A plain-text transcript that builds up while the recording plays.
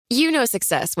You know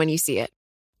success when you see it.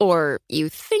 Or you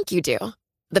think you do.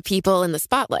 The people in the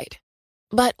spotlight.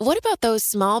 But what about those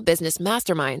small business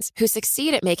masterminds who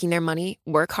succeed at making their money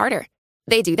work harder?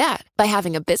 They do that by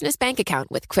having a business bank account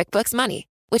with QuickBooks Money,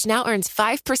 which now earns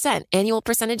 5% annual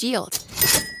percentage yield.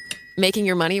 Making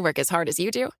your money work as hard as you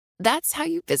do? That's how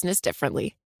you business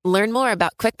differently. Learn more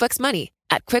about QuickBooks Money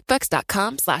at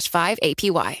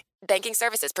quickbooks.com/5APY. Banking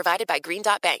services provided by Green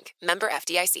Dot Bank. Member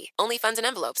FDIC. Only funds and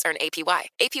envelopes earn APY.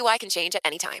 APY can change at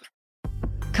any time.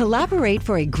 Collaborate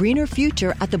for a greener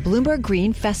future at the Bloomberg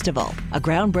Green Festival, a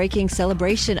groundbreaking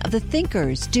celebration of the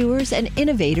thinkers, doers, and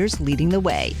innovators leading the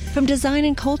way. From design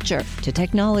and culture to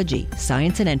technology,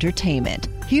 science, and entertainment.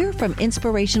 Hear from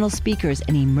inspirational speakers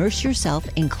and immerse yourself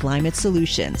in climate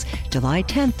solutions. July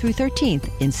 10th through 13th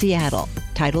in Seattle.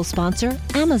 Title sponsor,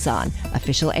 Amazon.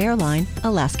 Official airline,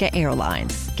 Alaska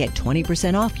Airlines. Get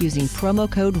 20% off using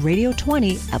promo code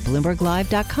radio20 at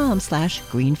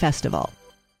bloomberglive.com/greenfestival.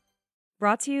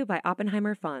 Brought to you by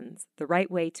Oppenheimer Funds, the right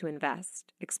way to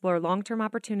invest. Explore long-term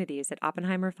opportunities at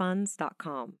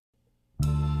oppenheimerfunds.com.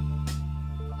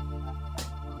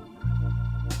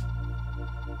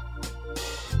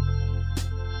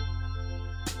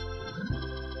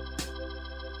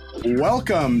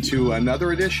 Welcome to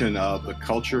another edition of the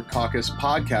Culture Caucus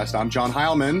podcast. I'm John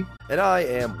Heilman. And I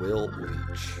am Will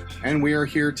Leach. And we are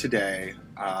here today,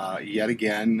 yet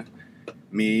again,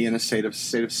 me in a state of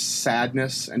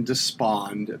sadness and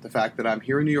despond at the fact that I'm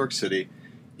here in New York City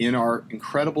in our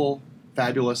incredible,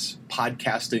 fabulous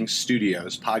podcasting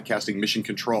studios, podcasting mission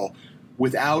control,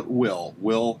 without Will.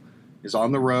 Will is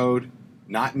on the road,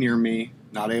 not near me,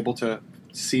 not able to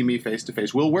see me face to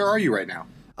face. Will, where are you right now?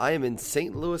 I am in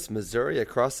St. Louis, Missouri,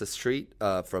 across the street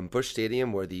from Busch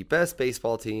Stadium, where the best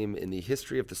baseball team in the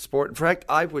history of the sport, in fact,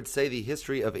 I would say the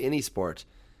history of any sport,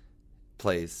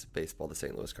 plays baseball, the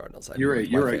St. Louis Cardinals. You're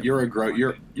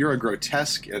a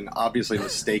grotesque and obviously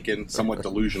mistaken, somewhat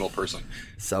delusional person.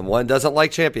 Someone doesn't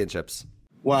like championships.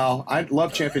 Well, I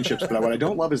love championships, but what I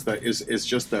don't love is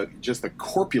just the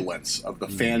corpulence of the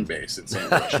fan base in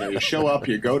St. Louis. You show up,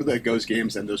 you go to those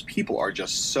games, and those people are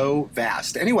just so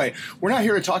vast. Anyway, we're not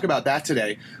here to talk about that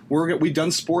today. We've done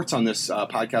sports on this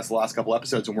podcast the last couple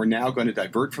episodes, and we're now going to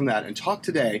divert from that and talk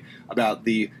today about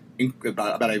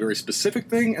about a very specific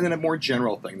thing and then a more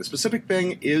general thing. The specific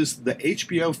thing is the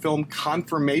HBO film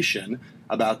Confirmation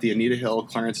about the Anita Hill,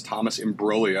 Clarence Thomas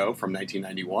imbroglio from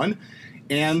 1991.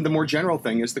 And the more general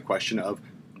thing is the question of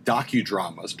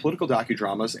docudramas, political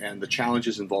docudramas, and the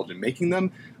challenges involved in making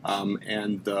them,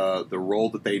 and the role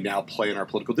that they now play in our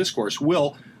political discourse.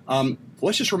 Will,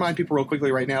 let's just remind people real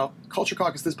quickly right now, Culture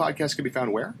Caucus, this podcast can be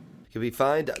found where?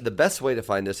 The best way to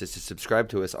find us is to subscribe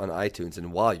to us on iTunes.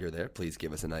 And while you're there, please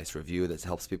give us a nice review. That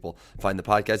helps people find the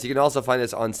podcast. You can also find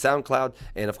us on SoundCloud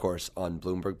and, of course, on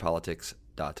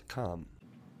BloombergPolitics.com.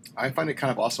 I find it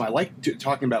kind of awesome. I like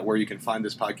talking about where you can find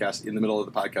this podcast in the middle of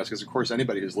the podcast because, of course,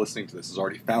 anybody who's listening to this has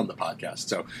already found the podcast.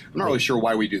 So I'm not really sure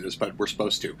why we do this, but we're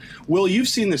supposed to. Will, you've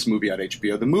seen this movie on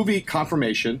HBO, the movie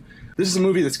Confirmation. This is a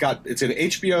movie it's an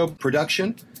HBO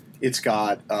production. It's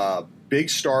got big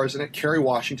stars in it. Kerry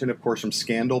Washington, of course, from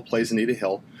Scandal, plays Anita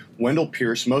Hill. Wendell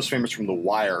Pierce, most famous from The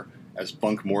Wire as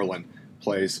Bunk Moreland,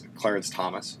 plays Clarence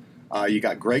Thomas. You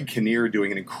got Greg Kinnear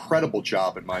doing an incredible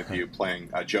job, in my view, playing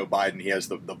Joe Biden. He has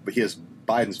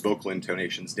Biden's vocal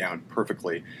intonations down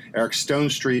perfectly. Eric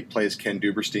Stonestreet plays Ken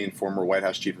Duberstein, former White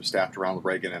House Chief of Staff to Ronald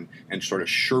Reagan and sort of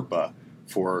Sherpa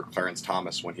for Clarence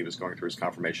Thomas when he was going through his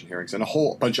confirmation hearings, and a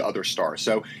whole bunch of other stars.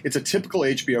 So it's a typical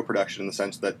HBO production in the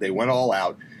sense that they went all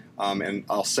out. And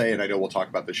I'll say, and I know we'll talk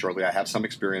about this shortly, I have some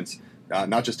experience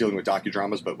not just dealing with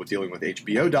docudramas, but with dealing with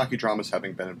HBO docudramas,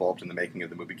 having been involved in the making of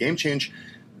the movie Game Change.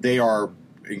 They are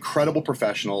incredible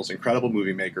professionals, incredible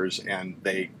movie makers, and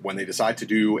when they decide to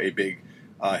do a big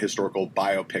historical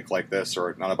biopic like this,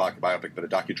 or not a biopic, but a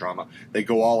docudrama, they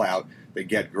go all out. They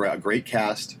get a great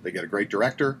cast, they get a great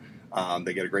director,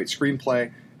 they get a great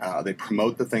screenplay, they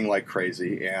promote the thing like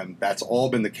crazy, and that's all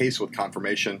been the case with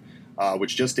Confirmation,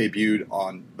 which just debuted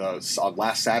on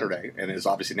last Saturday and is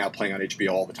obviously now playing on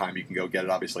HBO all the time. You can go get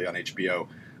it, obviously, on HBO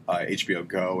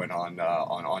Go and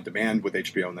on demand with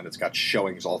HBO, and then it's got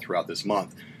showings all throughout this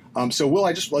month. So, Will,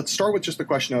 let's start with just the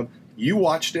question of, you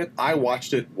watched it, I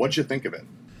watched it, what'd you think of it?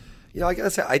 I gotta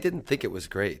say, I didn't think it was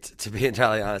great, to be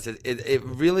entirely honest. It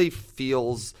really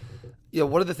feels,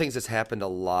 one of the things that's happened a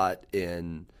lot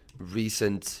in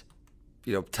recent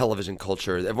television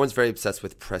culture. Everyone's very obsessed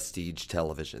with prestige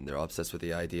television. They're all obsessed with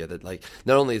the idea that, like,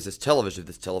 not only is this television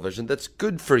that's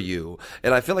good for you.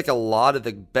 And I feel like a lot of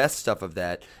the best stuff of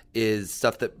that is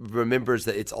stuff that remembers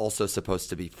that it's also supposed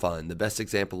to be fun. The best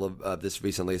example of this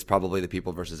recently is probably The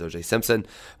People versus O.J. Simpson,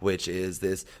 which is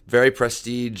this very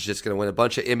prestige, just going to win a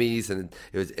bunch of Emmys, and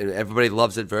and everybody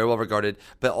loves it, very well regarded,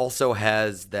 but also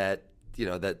has that,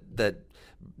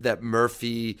 that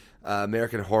Murphy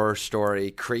American Horror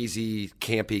Story, crazy,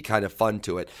 campy kind of fun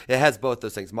to it. It has both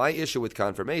those things. My issue with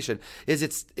Confirmation is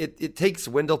it takes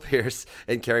Wendell Pierce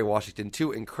and Kerry Washington,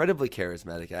 two incredibly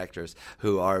charismatic actors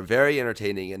who are very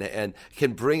entertaining and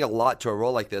can bring a lot to a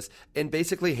role like this, and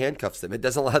basically handcuffs them. It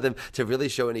doesn't allow them to really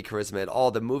show any charisma at all.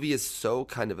 The movie is so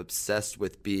kind of obsessed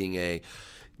with being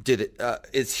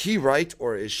is he right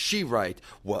or is she right?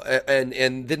 Well,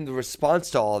 and then the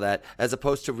response to all that, as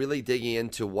opposed to really digging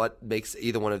into what makes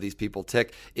either one of these people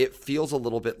tick, it feels a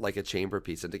little bit like a chamber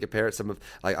piece. And to compare it,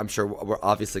 I'm sure we're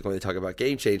obviously going to talk about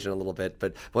Game Change in a little bit,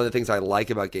 but one of the things I like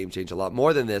about Game Change a lot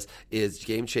more than this is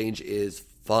Game Change is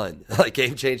fun. Like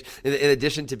Game Change, in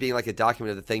addition to being like a document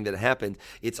of the thing that happened,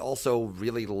 it's also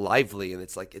really lively, and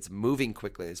it's moving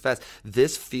quickly and it's fast.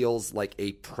 This feels like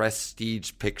a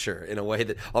prestige picture in a way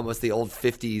that almost the old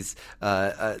 50s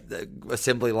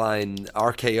assembly line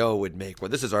RKO would make, where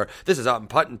this is our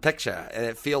important picture, and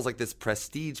it feels like this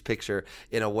prestige picture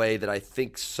in a way that I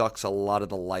think sucks a lot of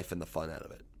the life and the fun out of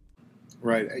it.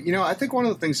 Right. I think one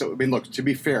of the things that, look, to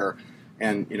be fair,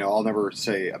 and, I'll never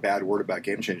say a bad word about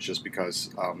Game Change just because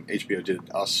HBO did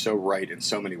us so right in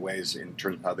so many ways in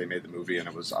terms of how they made the movie, and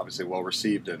it was obviously well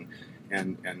received, and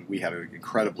we had an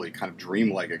incredibly kind of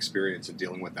dreamlike experience in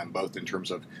dealing with them, both in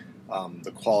terms of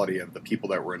the quality of the people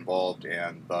that were involved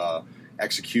and the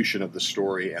execution of the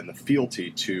story and the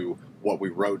fealty to what we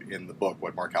wrote in the book,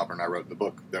 what Mark Halperin and I wrote in the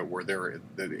book, that were there,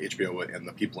 the HBO and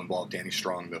the people involved, Danny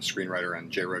Strong, the screenwriter,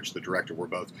 and Jay Roach, the director, were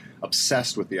both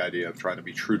obsessed with the idea of trying to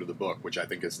be true to the book, which I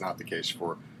think is not the case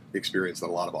for the experience that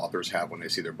a lot of authors have when they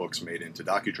see their books made into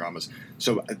docudramas.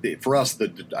 So for us,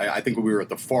 I think we were at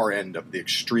the far end of the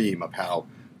extreme of how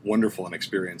wonderful an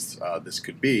experience this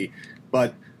could be.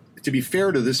 But to be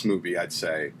fair to this movie, I'd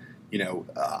say,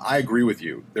 I agree with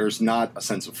you. There's not a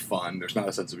sense of fun. There's not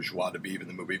a sense of joie de vivre in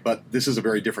the movie. But this is a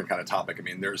very different kind of topic.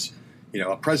 There's,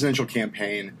 a presidential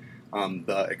campaign,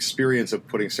 the experience of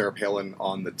putting Sarah Palin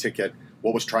on the ticket,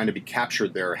 what was trying to be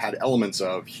captured there had elements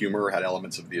of humor, had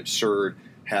elements of the absurd,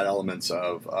 had elements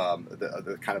of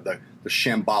the kind of the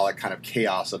shambolic kind of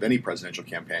chaos of any presidential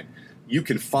campaign. You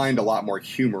can find a lot more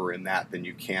humor in that than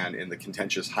you can in the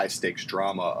contentious, high-stakes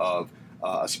drama of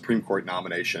a Supreme Court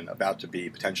nomination about to be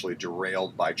potentially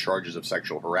derailed by charges of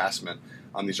sexual harassment.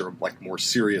 These are like more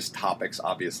serious topics,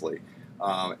 obviously,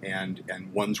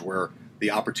 and ones where the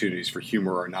opportunities for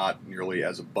humor are not nearly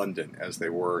as abundant as they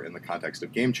were in the context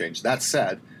of Game Change. That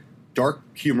said, dark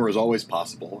humor is always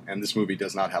possible, and this movie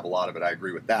does not have a lot of it. I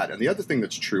agree with that. And the other thing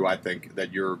that's true, I think,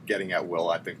 that you're getting at, Will,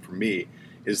 I think for me,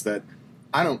 is that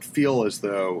I don't feel as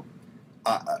though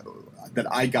that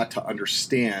I got to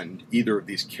understand either of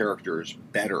these characters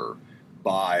better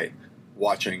by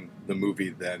watching the movie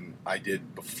than I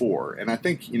did before. And I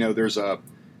think there's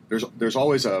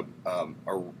always a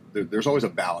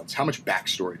balance. How much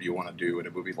backstory do you want to do in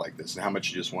a movie like this, and how much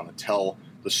you just want to tell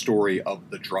the story of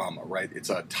the drama? Right? It's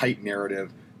a tight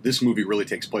narrative. This movie really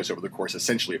takes place over the course,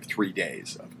 essentially, of 3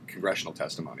 days of congressional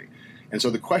testimony. And so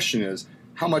the question is,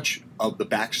 how much of the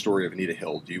backstory of Anita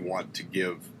Hill do you want to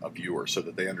give a viewer so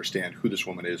that they understand who this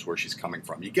woman is, where she's coming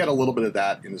from? You get a little bit of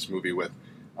that in this movie with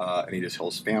Anita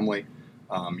Hill's family.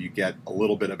 You get a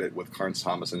little bit of it with Clarence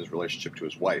Thomas and his relationship to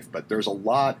his wife. But there's a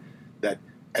lot that,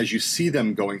 as you see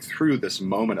them going through this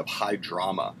moment of high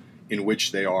drama in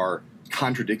which they are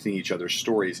contradicting each other's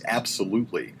stories,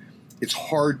 absolutely, it's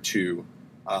hard to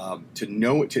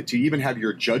know, to even have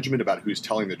your judgment about who's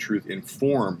telling the truth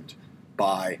informed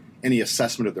by any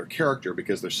assessment of their character,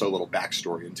 because there's so little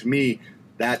backstory. And to me,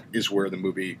 that is where the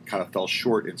movie kind of fell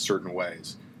short in certain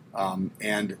ways.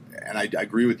 And I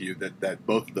agree with you that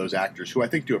both of those actors, who I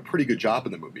think do a pretty good job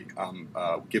in the movie,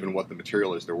 given what the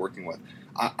material is they're working with,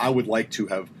 I would like to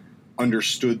have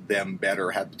understood them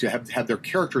better, have their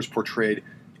characters portrayed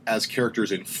as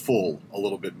characters in full a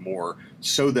little bit more,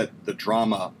 so that the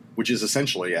drama, which is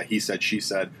essentially a he said, she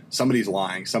said, somebody's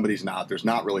lying, somebody's not. There's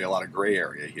not really a lot of gray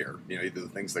area here. Either the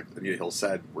things that Anita Hill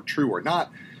said were true or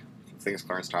not, the things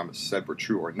Clarence Thomas said were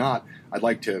true or not.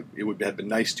 It would have been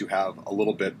nice to have a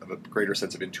little bit of a greater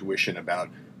sense of intuition about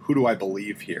who do I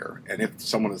believe here, and if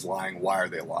someone is lying, why are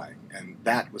they lying? And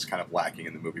that was kind of lacking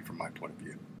in the movie from my point of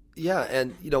view. Yeah,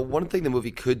 and one thing the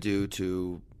movie could do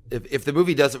to if the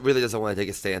movie doesn't want to take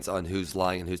a stance on who's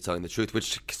lying and who's telling the truth,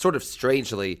 which sort of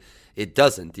strangely it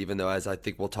doesn't, even though, as I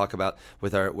think we'll talk about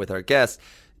with our guests,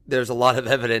 there's a lot of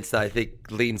evidence that I think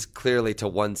leans clearly to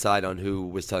one side on who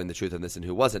was telling the truth on this and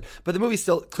who wasn't. But the movie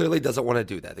still clearly doesn't want to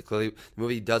do that. The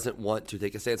movie doesn't want to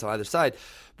take a stance on either side.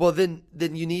 Well, then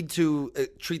you need to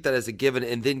treat that as a given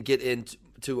and then get into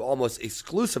almost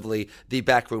exclusively the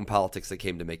backroom politics that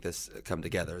came to make this come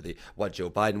together. What Joe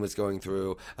Biden was going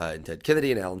through, and Ted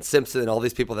Kennedy and Alan Simpson and all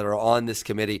these people that are on this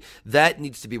committee. That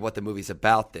needs to be what the movie's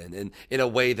about then, and in a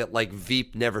way that like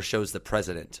Veep never shows the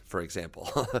president, for example,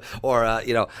 or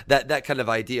that kind of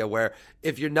idea where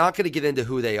if you're not going to get into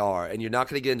who they are and you're not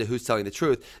going to get into who's telling the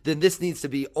truth, then this needs to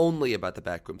be only about the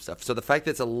backroom stuff. So the fact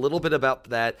that it's a little bit about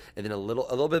that and then a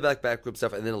little bit about backroom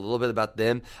stuff and then a little bit about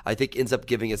them, I think ends up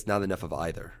giving us not enough of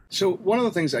either. So one of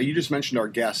the things you just mentioned, our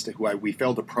guest, who we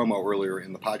failed to promo earlier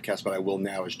in the podcast, but I will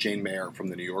now, is Jane Mayer from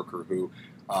The New Yorker, who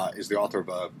is the author of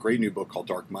a great new book called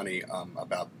Dark Money,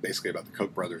 about the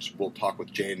Koch brothers. We'll talk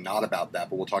with Jane not about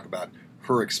that, but we'll talk about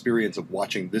her experience of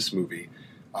watching this movie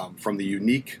from the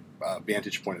unique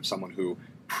vantage point of someone who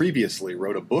previously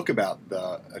wrote a book about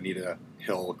the Anita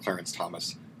Hill, Clarence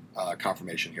Thomas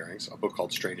confirmation hearings, a book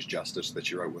called Strange Justice that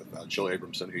she wrote with Jill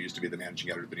Abramson, who used to be the managing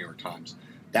editor of the New York Times.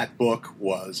 That book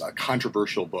was a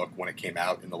controversial book when it came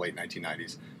out in the late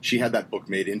 1990s. She had that book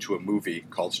made into a movie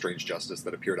called Strange Justice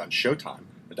that appeared on Showtime,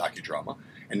 a docudrama.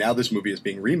 And now this movie is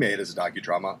being remade as a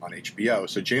docudrama on HBO.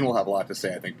 So Jane will have a lot to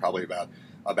say, I think, probably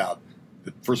about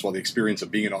first of all, the experience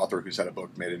of being an author who's had a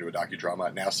book made into a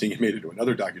docudrama, now seeing it made into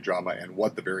another docudrama, and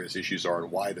what the various issues are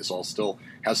and why this all still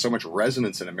has so much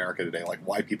resonance in America today, like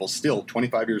why people still,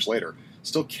 25 years later,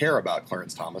 still care about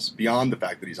Clarence Thomas beyond the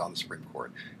fact that he's on the Supreme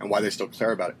Court, and why they still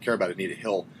care about Anita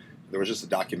Hill. There was just a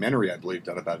documentary, I believe,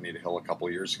 done about Anita Hill a couple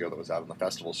of years ago that was out on the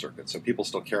festival circuit. So people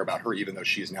still care about her, even though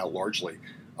she's now largely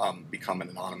become an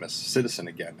anonymous citizen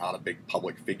again, not a big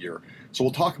public figure. So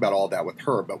we'll talk about all that with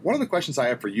her. But one of the questions I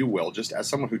have for you, Will, just as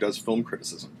someone who does film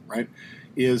criticism, right,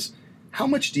 is how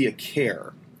much do you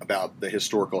care about the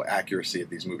historical accuracy of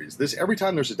these movies? Every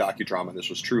time there's a docudrama, and this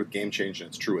was true with Game Change and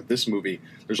it's true with this movie,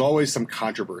 there's always some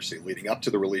controversy leading up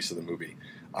to the release of the movie.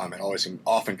 And always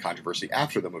often controversy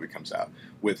after the movie comes out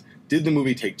with, did the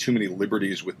movie take too many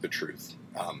liberties with the truth?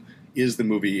 Is the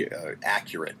movie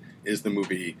accurate? Does the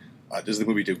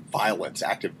movie do violence,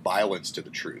 active violence to the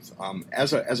truth?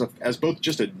 As both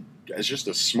just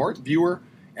a smart viewer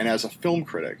and as a film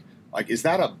critic, like is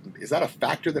that a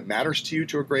factor that matters to you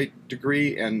to a great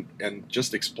degree? And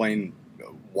just explain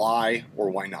why or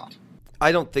why not.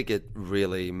 I don't think it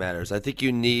really matters. I think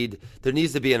there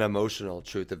needs to be an emotional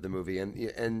truth of the movie,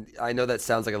 and I know that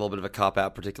sounds like a little bit of a cop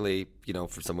out, particularly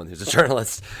for someone who's a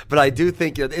journalist. But I do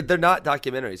think they're not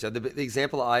documentaries. So the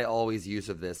example I always use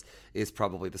of this is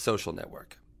probably The Social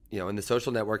Network. And The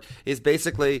Social Network is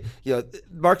basically,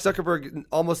 Mark Zuckerberg,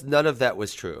 almost none of that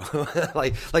was true.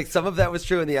 like some of that was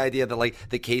true in the idea that, like,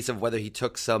 the case of whether he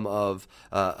took some of,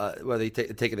 whether he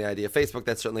taken the idea of Facebook,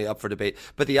 that's certainly up for debate.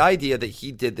 But the idea that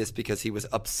he did this because he was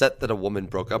upset that a woman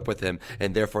broke up with him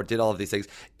and therefore did all of these things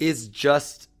is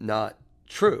just not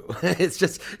true.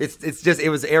 It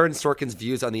was Aaron Sorkin's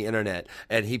views on the internet,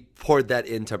 and he poured that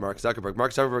into Mark Zuckerberg.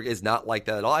 Mark Zuckerberg is not like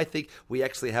that at all. I think we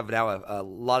actually have now a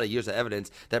lot of years of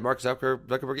evidence that Mark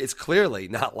Zuckerberg is clearly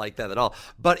not like that at all.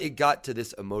 But it got to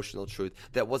this emotional truth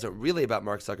that wasn't really about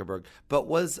Mark Zuckerberg, but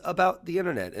was about the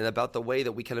internet and about the way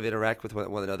that we kind of interact with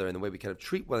one another and the way we kind of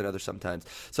treat one another sometimes.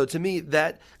 So to me,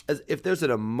 if there's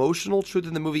an emotional truth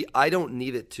in the movie, I don't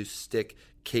need it to stick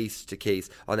case to case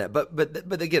on that,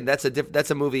 but again, that's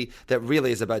a movie that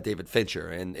really is about David Fincher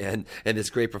and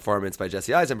this great performance by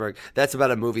Jesse Eisenberg. That's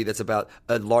about a movie that's about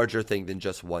a larger thing than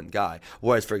just one guy.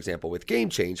 Whereas, for example, with Game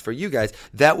Change, for you guys,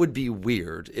 that would be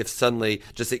weird if suddenly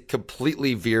just it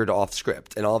completely veered off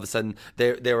script and all of a sudden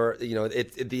there were the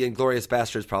Inglourious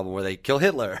Basterds problem where they kill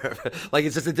Hitler. Like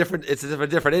it's a different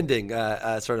ending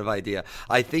sort of idea.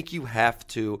 I think you have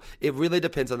to. It really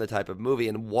depends on the type of movie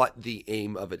and what the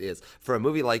aim of it is. For a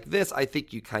movie like this, I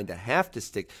think you kind of have to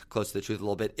stick close to the truth a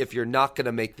little bit if you're not going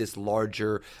to make this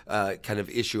larger kind of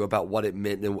issue about what it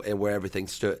meant and where everything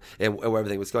stood and where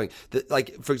everything was going.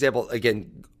 Like, for example,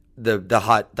 again, the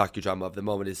hot docudrama of the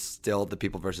moment is still The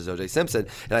People versus O.J. Simpson,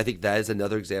 and I think that is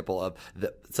another example of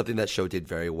something that show did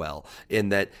very well in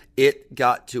that it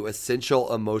got to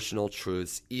essential emotional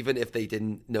truths, even if they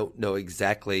didn't know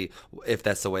exactly if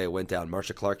that's the way it went down.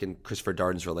 Marcia Clark and Christopher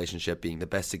Darden's relationship being the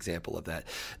best example of that.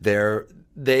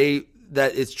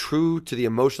 That is true to the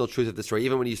emotional truth of the story.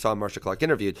 Even when you saw Marcia Clark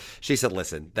interviewed, she said,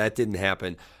 listen, that didn't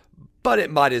happen. but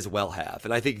it might as well have.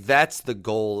 And I think that's the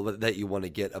goal that you want to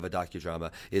get of a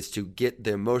docudrama, is to get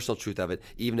the emotional truth of it,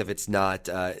 even if it's not,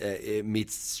 it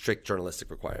meets strict journalistic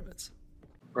requirements.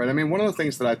 Right. I mean, one of the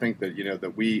things that I think that,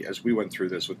 that we, as we went through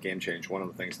this with Game Change, one of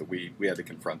the things that we had to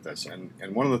confront this. And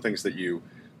one of the things that you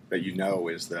know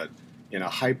is that in a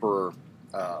hyper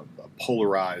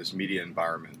polarized media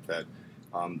environment, that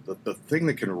the thing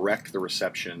that can wreck the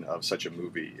reception of such a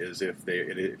movie is if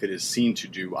it is seen to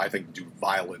do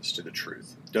violence to the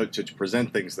truth, to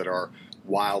present things that are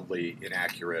wildly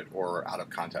inaccurate or out of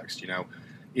context.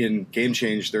 In Game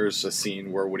Change, there's a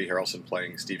scene where Woody Harrelson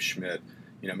playing Steve Schmidt,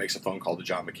 makes a phone call to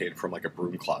John McCain from like a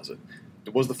broom closet.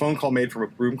 Was the phone call made from a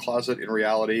broom closet in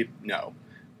reality? No.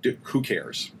 Who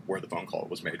cares where the phone call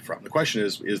was made from? The question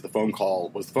was the phone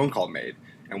call made,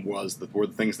 and were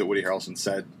the things that Woody Harrelson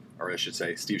said, or I should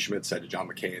say Steve Schmidt said to John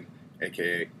McCain,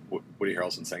 aka Woody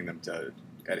Harrelson saying them to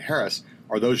Ed Harris,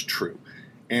 are those true?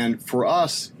 And for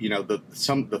us,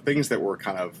 the things that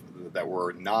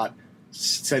were not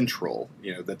central,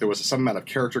 that there was some amount of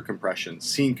character compression,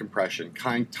 scene compression,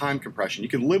 time compression. You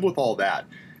can live with all that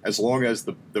as long as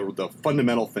the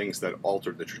fundamental things that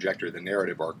altered the trajectory of the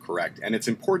narrative are correct. And it's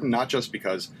important not just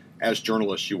because as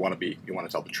journalists you want to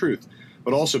tell the truth,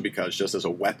 but also because just as a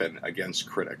weapon against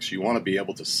critics, you want to be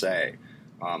able to say,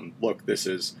 look,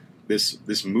 this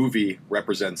movie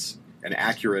represents an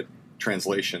accurate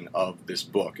translation of this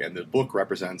book, and the book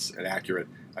represents an accurate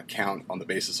account on the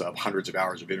basis of hundreds of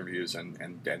hours of interviews and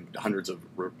hundreds of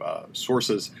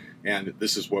sources. And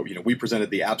this is what we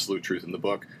presented the absolute truth in the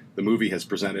book. The movie has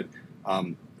presented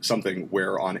something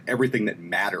where on everything that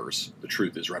matters, the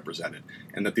truth is represented,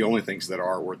 and that the only things that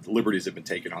are where the liberties have been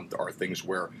taken on are things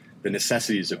where the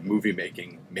necessities of movie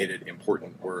making made it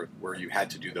important, where you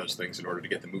had to do those things in order to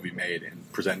get the movie made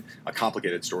and present a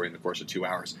complicated story in the course of 2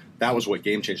 hours. That was what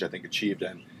Game Change, I think, achieved,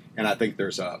 and I think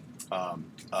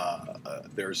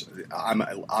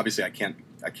obviously I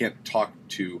can't talk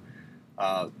to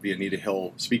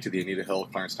speak to the Anita Hill,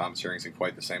 Clarence Thomas hearings in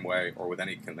quite the same way, or with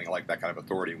anything like that kind of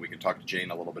authority. We can talk to Jane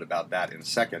a little bit about that in a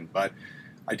second. But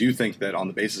I do think that on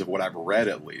the basis of what I've read,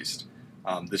 at least,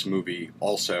 this movie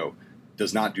also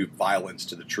does not do violence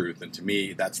to the truth. And to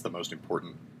me, that's the most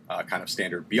important kind of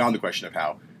standard, beyond the question of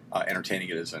how entertaining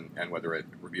it is and whether it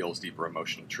reveals deeper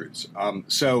emotional truths.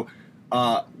 So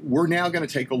we're now going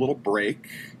to take a little break,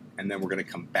 and then we're going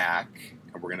to come back,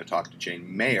 and we're going to talk to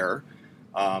Jane Mayer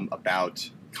about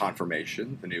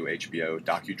Confirmation, the new HBO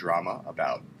docudrama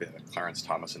about the Clarence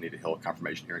Thomas Anita Hill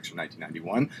confirmation hearings from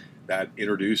 1991 that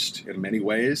introduced, in many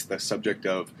ways, the subject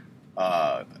of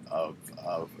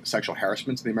sexual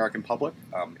harassment to the American public,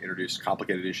 introduced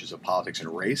complicated issues of politics and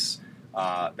race,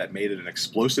 that made it an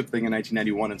explosive thing in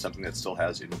 1991 and something that still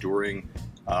has enduring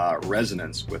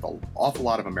resonance with an awful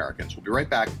lot of Americans. We'll be right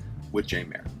back with Jane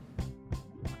Mayer.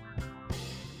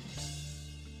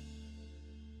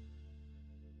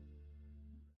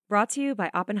 Brought to you by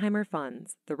Oppenheimer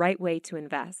Funds, the right way to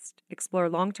invest. Explore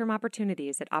long-term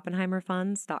opportunities at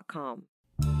oppenheimerfunds.com.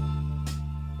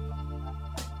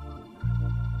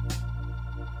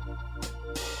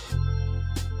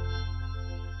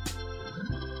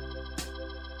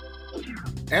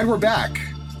 And we're back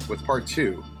with part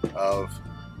 2 of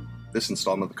this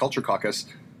installment of the Culture Caucus,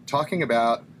 talking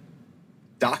about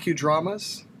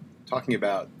docudramas, talking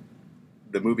about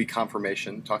the movie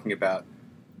Confirmation, talking about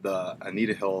the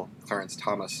Anita Hill, Clarence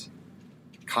Thomas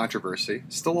controversy,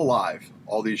 still alive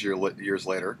all these years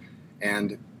later,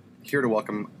 and here to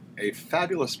welcome a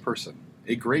fabulous person,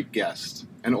 a great guest,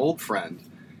 an old friend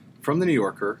from The New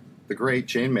Yorker, the great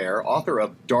Jane Mayer, author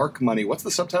of Dark Money. What's the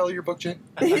subtitle of your book, Jane?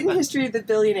 The Hidden History of the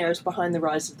Billionaires Behind the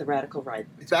Rise of the Radical Right.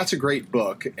 That's a great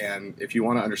book, and if you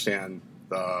want to understand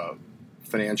the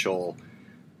financial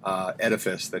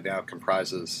edifice that now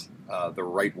comprises the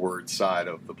rightward side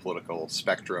of the political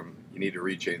spectrum, you need to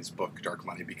read Jane's book, Dark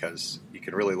Money, because you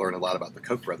can really learn a lot about the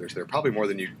Koch brothers. They're probably more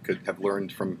than you could have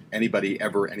learned from anybody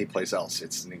ever, anyplace else.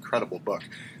 It's an incredible book.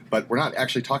 But we're not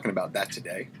actually talking about that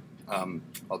today,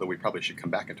 although we probably should come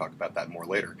back and talk about that more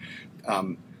later.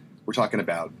 We're talking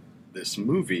about this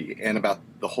movie and about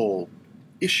the whole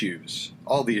issues,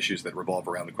 all the issues that revolve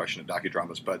around the question of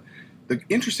docudramas. But the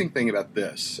interesting thing about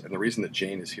this, and the reason that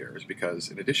Jane is here, is because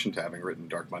in addition to having written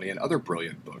Dark Money and other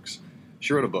brilliant books,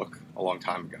 she wrote a book a long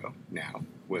time ago now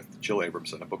with Jill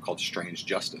Abramson, a book called Strange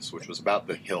Justice, which was about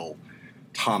the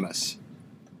Hill-Thomas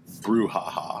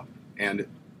brouhaha. And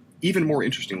even more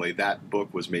interestingly, that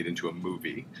book was made into a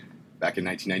movie back in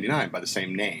 1999 by the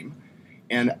same name.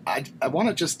 And I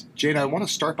want to Jane, I want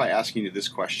to start by asking you this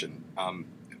question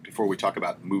before we talk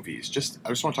about movies. I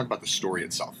just want to talk about the story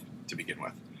itself to begin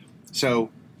with. So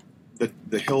the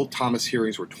the Hill-Thomas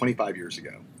hearings were 25 years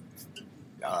ago.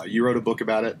 You wrote a book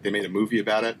about it. They made a movie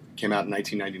about it. Came out in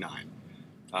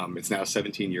 1999. It's now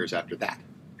 17 years after that.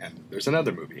 And there's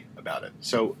another movie about it.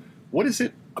 So what is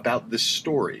it about this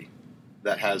story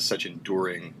that has such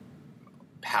enduring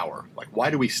power? Like, why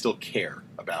do we still care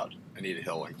about Anita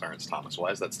Hill and Clarence Thomas?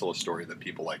 Why is that still a story that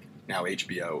people like now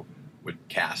HBO would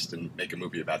cast and make a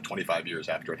movie about 25 years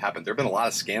after it happened? There have been a lot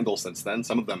of scandals since then,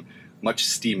 some of them much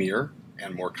steamier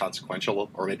and more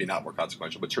consequential, or maybe not more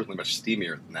consequential, but certainly much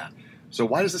steamier than that. So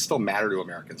why does this still matter to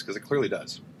Americans? Because it clearly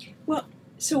does. Well,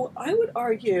 so I would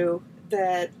argue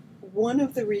that one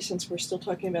of the reasons we're still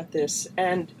talking about this,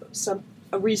 and something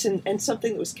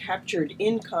that was captured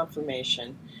in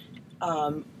Confirmation,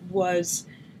 was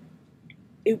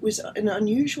it was an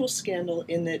unusual scandal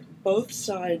in that both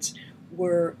sides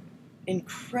were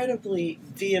incredibly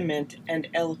vehement and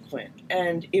eloquent.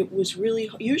 And it was really,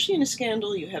 usually in a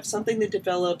scandal, you have something that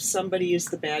develops, somebody is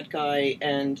the bad guy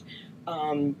and,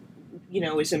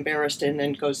 is embarrassed and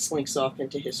then slinks off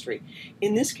into history.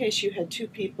 In this case, you had two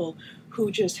people who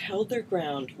just held their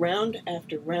ground, round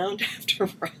after round after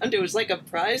round. It was like a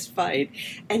prize fight.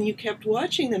 And you kept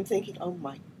watching them thinking, oh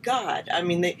my God. I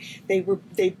mean,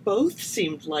 they both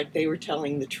seemed like they were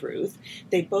telling the truth.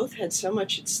 They both had so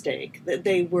much at stake that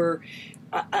they were,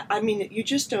 I mean, you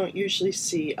just don't usually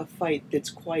see a fight that's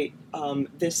quite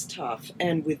this tough,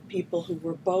 and with people who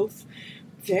were both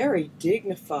very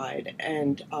dignified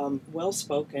and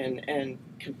well-spoken and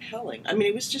compelling. I mean,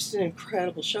 it was just an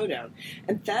incredible showdown.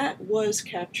 And that was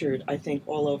captured, I think,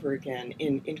 all over again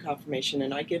in Confirmation,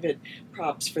 and I give it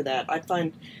props for that. I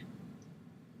find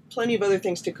plenty of other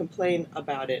things to complain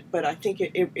about it, but I think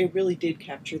it really did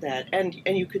capture that. And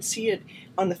you could see it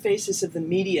on the faces of the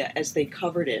media as they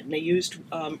covered it. And they used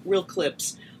real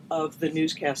clips of the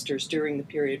newscasters during the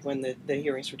period when the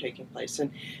hearings were taking place.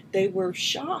 And they were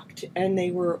shocked, and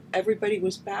everybody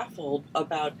was baffled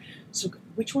about, so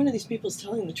which one of these people is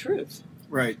telling the truth?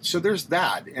 Right. So there's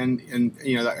that. And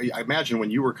I imagine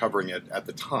when you were covering it at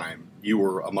the time, you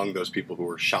were among those people who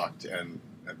were shocked and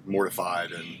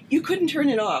mortified, and you couldn't turn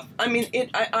it off. I mean,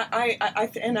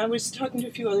 I was talking to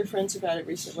a few other friends about it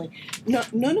recently.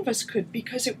 None of us could,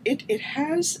 because it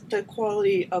has the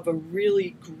quality of a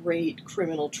really great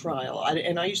criminal trial.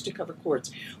 And I used to cover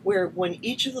courts where when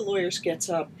each of the lawyers gets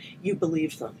up, you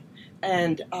believe them.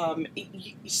 And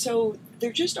so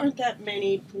there just aren't that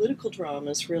many political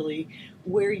dramas, really,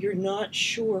 where you're not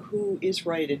sure who is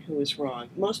right and who is wrong.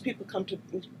 Most people come to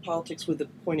politics with a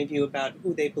point of view about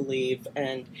who they believe,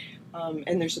 and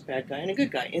there's a bad guy and a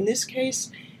good guy. In this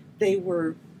case, they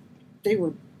were,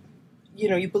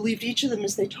 you believed each of them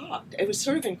as they talked. It was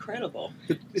sort of incredible.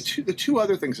 The two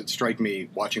other things that strike me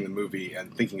watching the movie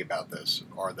and thinking about this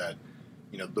are that,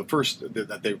 the first,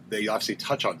 that they obviously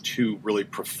touch on two really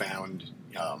profound,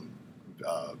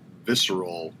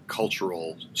 visceral,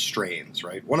 cultural strains,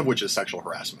 right? One of which is sexual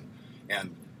harassment.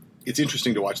 And it's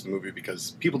interesting to watch the movie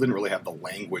because people didn't really have the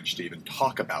language to even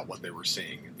talk about what they were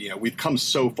seeing. We've come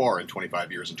so far in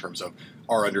 25 years in terms of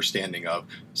our understanding of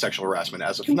sexual harassment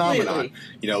as a phenomenon.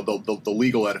 The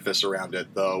legal edifice around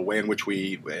it, the way in which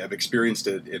we have experienced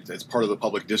it as part of the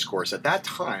public discourse. At that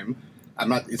time,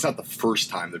 it's not the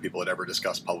first time that people had ever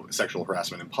discussed sexual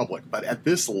harassment in public, but at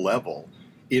this level,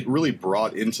 it really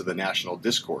brought into the national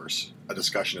discourse a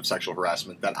discussion of sexual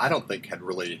harassment that I don't think had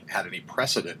really had any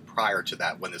precedent prior to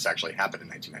that when this actually happened in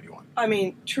 1991. I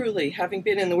mean, truly, having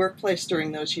been in the workplace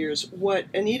during those years, what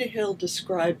Anita Hill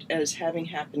described as having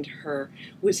happened to her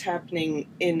was happening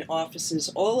in offices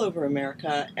all over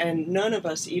America, and none of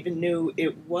us even knew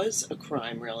it was a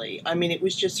crime, really. I mean, it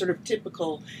was just sort of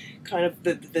typical kind of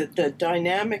the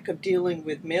dynamic of dealing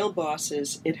with male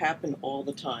bosses. It happened all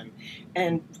the time.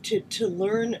 And to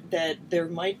learn that there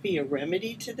might be a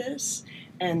remedy to this,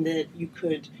 and that you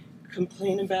could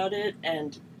complain about it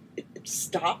and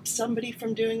stop somebody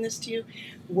from doing this to you,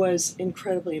 was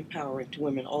incredibly empowering to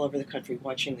women all over the country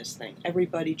watching this thing.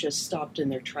 Everybody just stopped in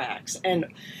their tracks. And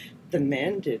the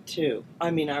men did too.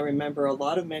 I mean, I remember a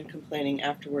lot of men complaining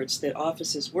afterwards that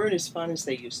offices weren't as fun as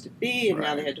they used to be, and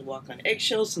now they had to walk on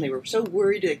eggshells, and they were so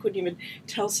worried they couldn't even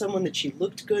tell someone that she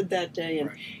looked good that day.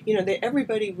 And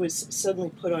everybody was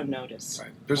suddenly put on notice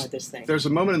by this thing. There's a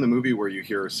moment in the movie where you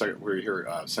hear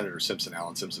Senator Simpson,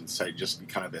 Alan Simpson, say, just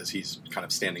kind of as he's kind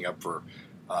of standing up for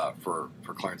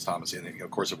Clarence Thomas, in the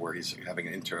course of where he's having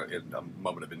a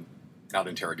moment of not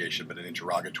interrogation, but an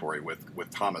interrogatory with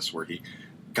Thomas, where he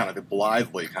kind of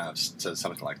blithely kind of says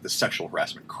something like the sexual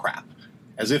harassment crap,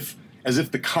 as if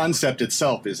the concept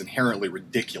itself is inherently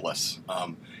ridiculous.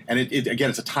 And it again,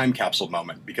 it's a time capsule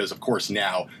moment because, of course,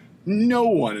 now no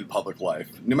one in public life,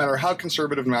 no matter how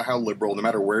conservative, no matter how liberal, no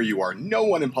matter where you are, no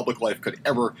one in public life could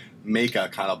ever make a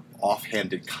kind of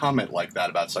offhanded comment like that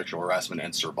about sexual harassment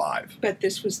and survive. But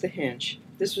this was the hinge.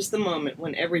 This was the moment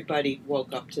when everybody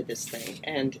woke up to this thing,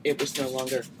 and it was no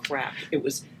longer crap. It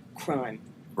was crime.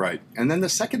 Right. And then the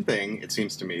second thing, it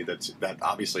seems to me, that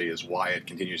obviously is why it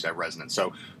continues to have resonance.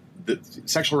 So the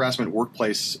sexual harassment,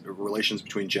 workplace relations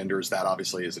between genders, that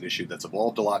obviously is an issue that's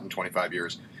evolved a lot in 25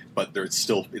 years, but it's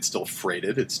still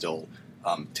freighted. It's still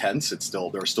tense.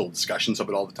 There are still discussions of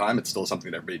it all the time. It's still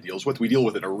something that everybody deals with. We deal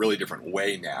with it in a really different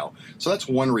way now. So that's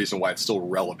one reason why it's still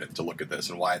relevant to look at this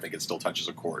and why I think it still touches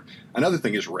a chord. Another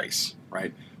thing is race,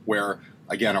 right? Where,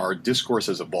 again, our discourse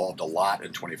has evolved a lot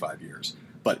in 25 years.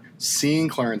 But seeing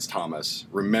Clarence Thomas,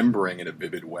 remembering in a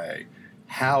vivid way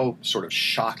how sort of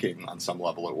shocking on some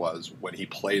level it was when he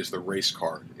plays the race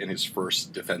card in his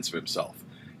first defense of himself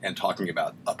and talking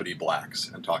about uppity blacks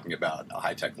and talking about a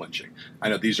high-tech lynching. I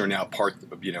know these are now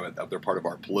they're part of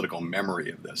our political memory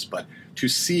of this, but to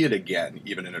see it again,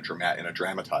 even in a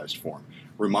dramatized form,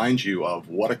 reminds you of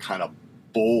what a kind of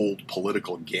bold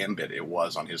political gambit it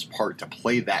was on his part to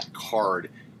play that card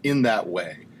in that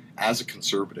way as a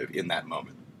conservative in that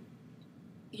moment.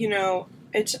 You know,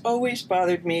 it's always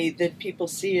bothered me that people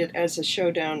see it as a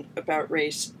showdown about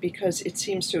race because it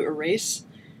seems to erase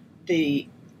the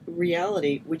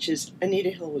reality, which is Anita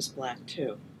Hill was black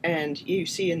too. And you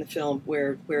see in the film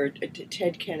where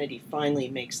Ted Kennedy finally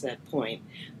makes that point.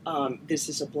 This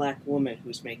is a black woman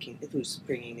who's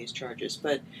bringing these charges.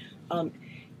 But,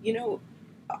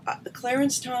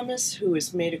 Clarence Thomas, who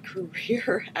has made a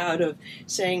career out of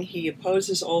saying he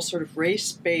opposes all sort of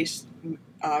race-based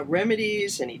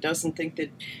remedies, and he doesn't think that,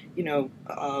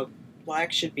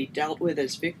 blacks should be dealt with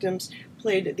as victims,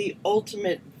 played the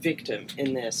ultimate victim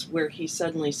in this, where he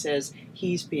suddenly says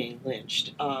he's being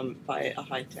lynched by a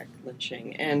high-tech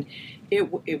lynching, and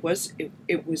it was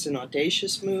an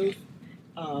audacious move,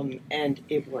 and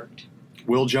it worked.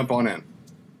 We'll jump on in.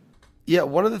 Yeah,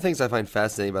 one of the things I find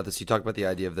fascinating about this, you talk about the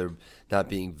idea of there not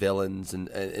being villains and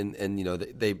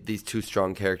these two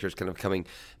strong characters kind of coming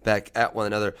back at one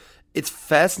another. It's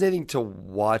fascinating to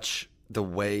watch the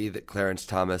way that Clarence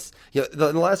Thomas, in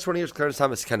the last 20 years, Clarence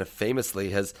Thomas kind of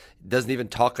famously doesn't even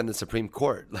talk on the Supreme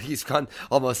Court. Like, he's gone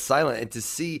almost silent. And to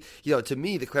see, to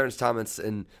me, the Clarence Thomas,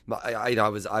 and I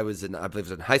believe it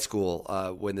was in high school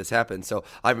when this happened, so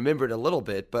I remember it a little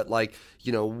bit. But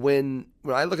when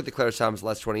I look at the Clarence Thomas the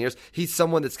last 20 years, he's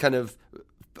someone that's kind of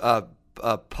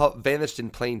vanished in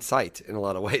plain sight in a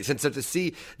lot of ways. And so to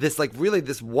see this, really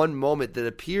this one moment that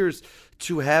appears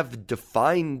to have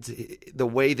defined the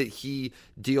way that he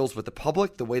deals with the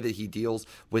public, the way that he deals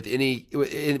with any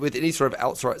sort of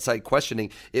outside questioning,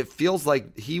 it feels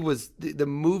like the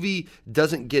movie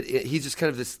doesn't get it. He's just kind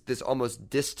of this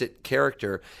almost distant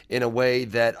character in a way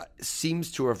that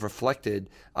seems to have reflected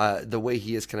the way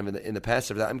he is kind of in the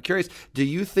past of that. I'm curious, do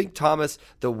you think Thomas,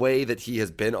 the way that he has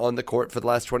been on the court for the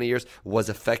last 20 years, was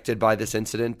affected by this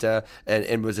incident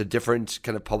and was a different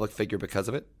kind of public figure because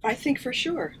of it? I think for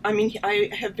sure. I mean, I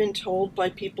have been told by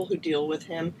people who deal with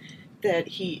him that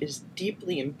he is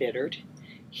deeply embittered.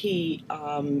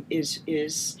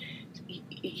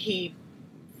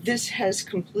 This has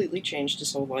completely changed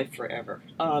his whole life forever.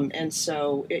 And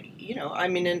so,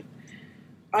 and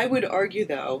I would argue,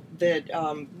 though,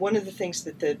 that one of the things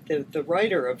that the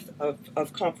writer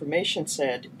of Confirmation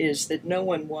said is that no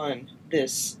one won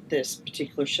this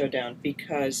particular showdown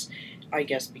because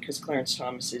Clarence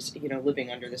Thomas is, living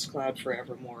under this cloud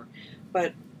forevermore.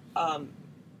 But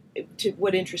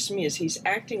what interests me is he's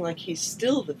acting like he's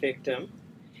still the victim.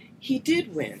 He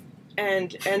did win,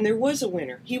 and there was a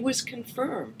winner. He was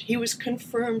confirmed. He was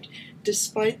confirmed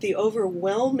despite the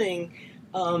overwhelming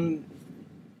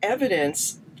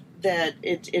evidence that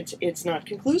it's not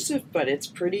conclusive, but it's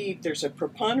pretty. There's a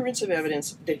preponderance of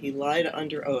evidence that he lied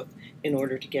under oath in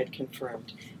order to get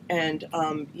confirmed, and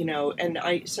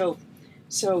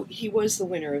So he was the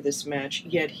winner of this match,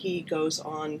 yet he goes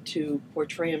on to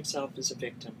portray himself as a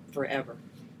victim forever.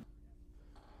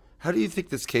 How do you think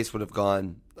this case would have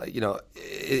gone?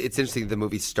 It's interesting the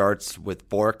movie starts with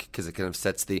Bork because it kind of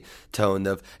sets the tone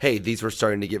of, hey, these were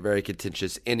starting to get very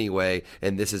contentious anyway,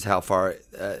 and this is how far,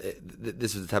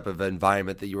 this is the type of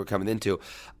environment that you were coming into.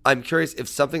 I'm curious if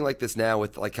something like this now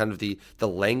with kind of the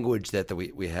language that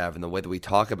we have and the way that we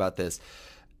talk about this,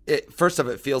 first of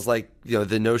it feels like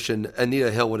the notion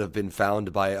Anita Hill would have been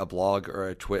found by a blog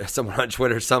or someone on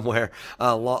Twitter somewhere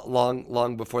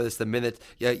long before this. The minute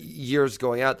years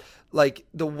going out, like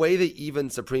the way that even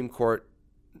Supreme Court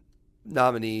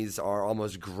nominees are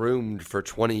almost groomed for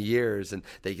 20 years and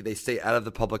they stay out of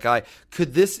the public eye.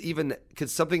 Could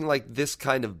something like this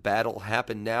kind of battle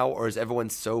happen now, or is everyone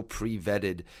so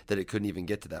pre-vetted that it couldn't even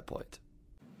get to that point?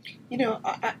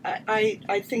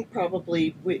 I think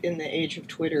probably in the age of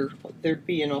Twitter, there'd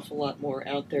be an awful lot more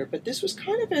out there. But this was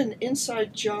kind of an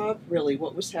inside job, really,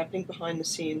 what was happening behind the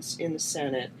scenes in the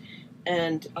Senate.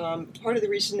 And part of the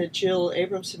reason that Jill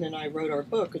Abramson and I wrote our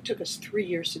book, it took us 3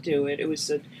 years to do it. It was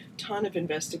a ton of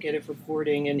investigative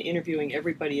reporting and interviewing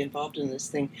everybody involved in this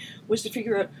thing, was to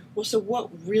figure out, well, so what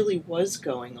really was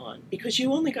going on? Because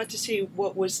you only got to see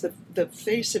what was the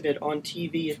face of it on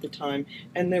TV at the time,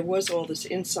 and there was all this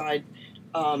inside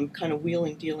kind of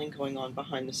wheeling dealing going on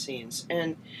behind the scenes.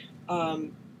 And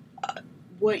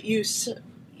what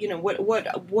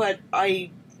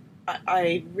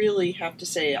I really have to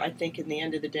say, I think in the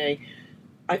end of the day,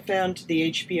 I found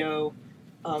the HBO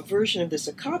version of this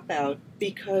a cop-out,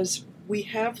 because we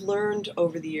have learned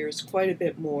over the years quite a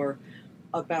bit more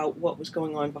about what was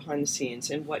going on behind the scenes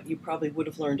and what you probably would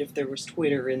have learned if there was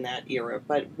Twitter in that era.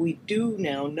 But we do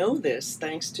now know this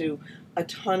thanks to a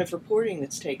ton of reporting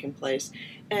that's taken place.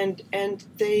 And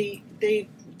they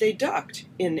ducked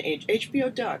in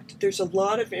HBO ducked. There's a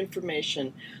lot of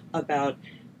information about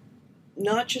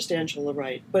not just Angela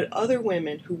Wright, but other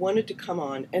women who wanted to come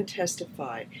on and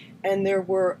testify. And there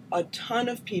were a ton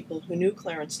of people who knew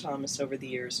Clarence Thomas over the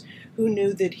years, who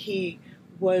knew that he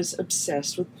was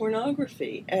obsessed with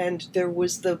pornography. And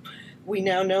we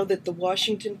now know that the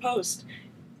Washington Post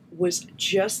was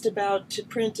just about to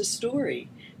print a story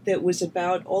that was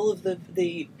about all of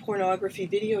the pornography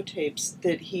videotapes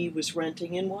that he was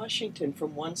renting in Washington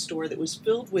from one store that was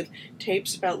filled with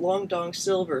tapes about Long Dong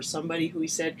Silver, somebody who he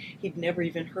said he'd never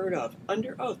even heard of,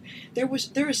 under oath.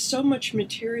 There is so much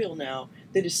material now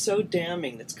that is so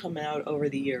damning that's come out over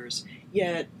the years,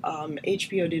 yet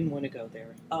HBO didn't want to go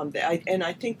there. And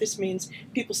I think this means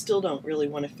people still don't really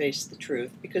want to face the truth,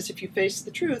 because if you face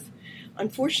the truth,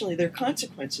 unfortunately, there are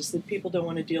consequences that people don't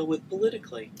want to deal with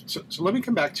politically. So let me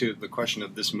come back to the question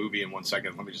of this movie in 1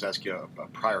 second. Let me just ask you a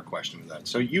prior question to that.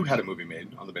 So you had a movie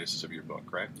made on the basis of your book,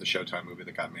 right? The Showtime movie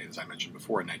that got made, as I mentioned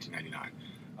before, in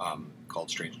 1999, called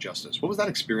Strange Justice. What was that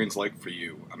experience like for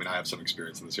you? I mean, I have some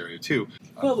experience in this area, too.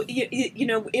 Well,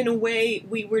 in a way,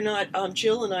 we were not,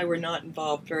 Jill and I were not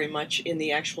involved very much in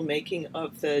the actual making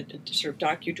of the sort of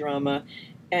docudrama,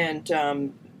 and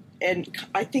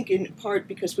I think in part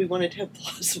because we wanted to have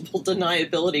plausible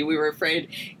deniability. We were afraid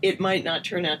it might not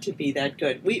turn out to be that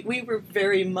good. We were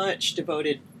very much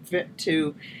devoted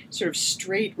to sort of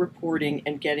straight reporting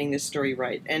and getting this story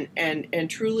right. And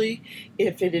truly,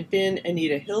 if it had been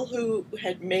Anita Hill who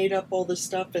had made up all this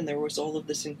stuff and there was all of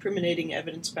this incriminating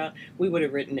evidence about, we would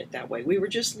have written it that way. We were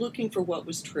just looking for what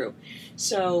was true.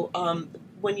 So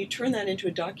when you turn that into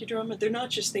a docudrama, they're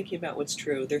not just thinking about what's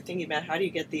true. They're thinking about how do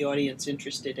you get the audience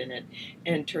interested in it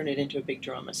and turn it into a big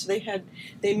drama. So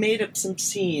they made up some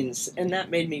scenes, and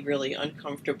that made me really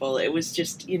uncomfortable. It was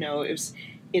just,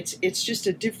 it's just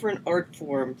a different art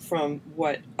form from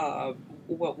what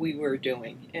we were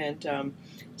doing, and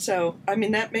so I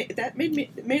mean that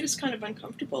made us kind of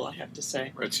uncomfortable, I have to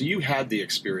say. Right. So you had the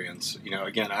experience.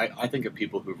 Again, I think of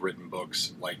people who've written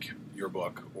books like your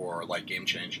book or like Game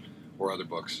Change or other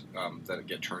books that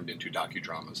get turned into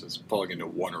docudramas as falling into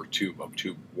one of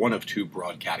two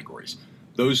broad categories.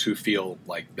 Those who feel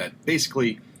like that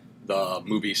basically the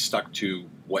movie stuck to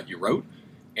what you wrote.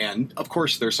 And, of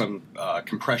course, there's some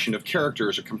compression of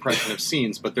characters or compression of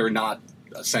scenes, but they're not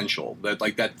essential.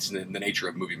 That's the nature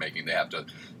of movie making.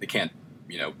 They can't,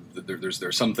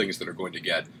 there's some things that are going to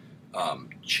get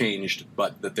changed,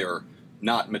 but that they're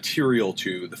not material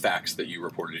to the facts that you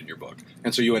reported in your book.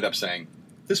 And so you end up saying,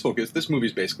 this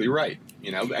movie's basically right,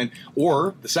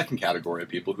 or the second category of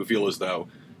people who feel as though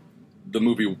the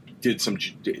movie did some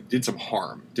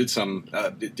harm, did some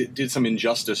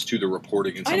injustice to the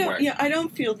reporting in some way. Yeah, I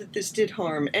don't feel that this did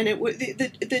harm, and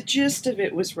the gist of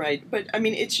it was right. But I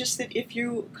mean, it's just that if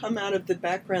you come out of the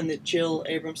background that Jill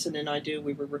Abramson and I do,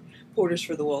 we were reporters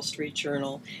for the Wall Street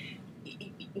Journal.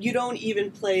 You don't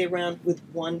even play around with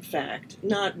one fact,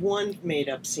 not one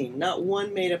made-up scene, not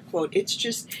one made-up quote.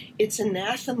 It's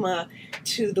anathema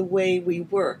to the way we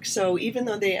work. So even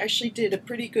though they actually did a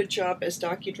pretty good job as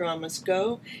docudramas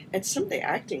go, and some of the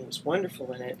acting was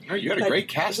wonderful in it. Oh, you had a great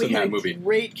cast in that movie.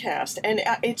 Great cast, and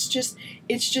it's just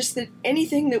that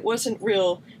anything that wasn't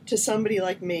real to somebody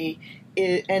like me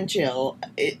and Jill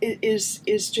is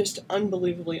just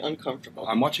unbelievably uncomfortable.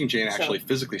 I'm watching Jane actually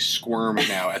physically squirm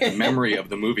now at the memory of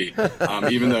the movie,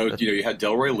 even though you had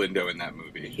Delroy Lindo in that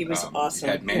movie. He was awesome.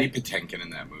 You had Mandy Patinkin in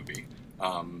that movie.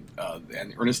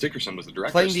 and Ernest Dickerson was the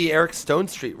director. Playing the Eric Stone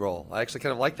Street role. I actually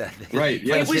kind of like that. Right,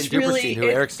 yeah. It was Tim really- Duperstein, who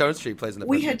Eric Stone Street plays in the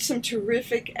We prison. had some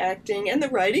terrific acting, and the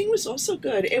writing was also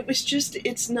good. It was just,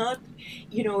 it's not,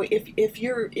 if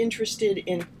you're interested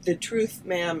in the truth,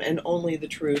 ma'am, and only the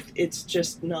truth, it's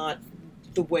just not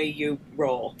the way you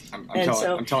roll.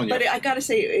 I'm telling you. But I got to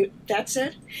say, that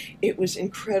said, it was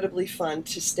incredibly fun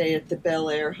to stay at the Bel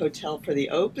Air Hotel for the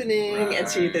opening and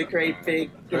see the great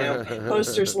big,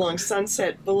 posters along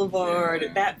Sunset Boulevard.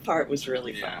 Yeah. That part was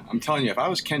really fun. Yeah, I'm telling you, if I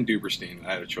was Ken Duberstein and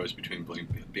I had a choice between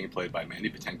being played by Mandy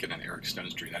Patinkin and Eric Stone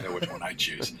Street, I know which one I'd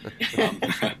choose.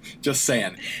 Just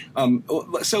saying.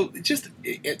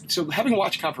 So having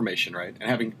watched Confirmation, right, and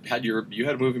having had you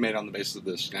had a movie made on the basis of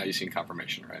this, now you've seen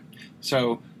Confirmation, right?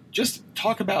 So just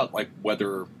talk about like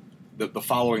whether the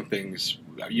following things.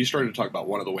 You started to talk about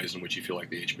one of the ways in which you feel like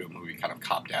the HBO movie kind of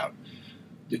copped out.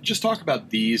 Just talk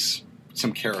about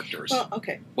some characters. Well,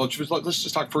 okay. Well, let's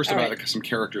just talk first All about right. some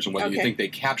characters and whether you Okay. think they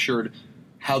captured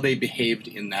how they behaved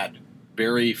in that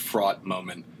very fraught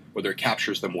moment, whether it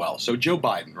captures them well. So Joe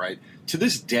Biden, right? To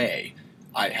this day,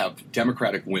 I have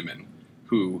Democratic women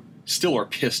who still are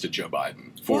pissed at Joe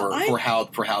Biden for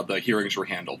how the hearings were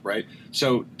handled, right?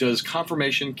 So does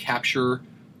Confirmation capture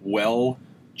well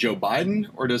Joe Biden,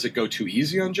 or does it go too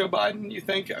easy on Joe Biden, you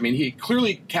think? I mean, he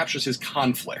clearly captures his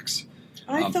conflicts.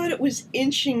 I thought it was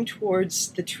inching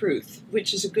towards the truth,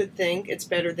 which is a good thing. It's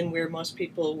better than where most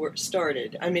people were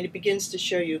started. I mean, it begins to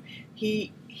show you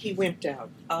he wimped out,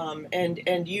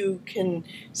 and you can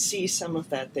see some of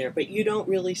that there, but you don't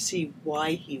really see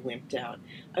why he wimped out.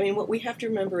 I mean, what we have to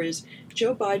remember is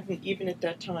Joe Biden, even at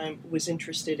that time, was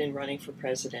interested in running for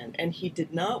president, and he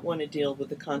did not want to deal with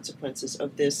the consequences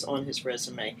of this on his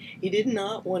resume. He did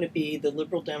not want to be the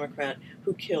liberal Democrat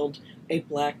who killed a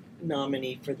black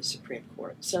nominee for the Supreme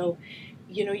Court. So,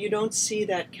 you don't see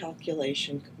that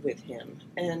calculation with him.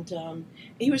 And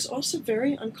he was also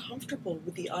very uncomfortable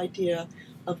with the idea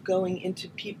of going into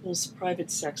people's private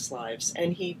sex lives.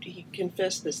 And he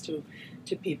confessed this to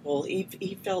people.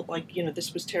 He felt like,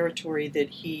 this was territory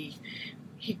that he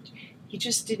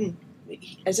just didn't,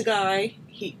 as a guy,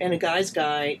 and a guy's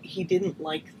guy, he didn't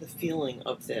like the feeling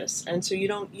of this. And so you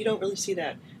don't really see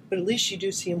that. But at least you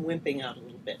do see him wimping out a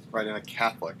little bit. Right, and a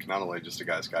Catholic, not only just a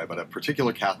guy's guy, but a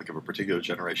particular Catholic of a particular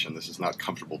generation, this is not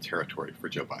comfortable territory for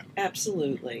Joe Biden.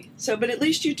 Absolutely. So, but at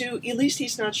least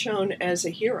he's not shown as a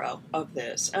hero of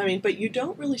this. I mean, but you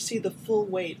don't really see the full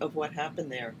weight of what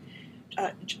happened there.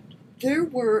 There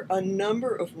were a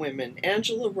number of women,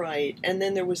 Angela Wright, and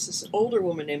then there was this older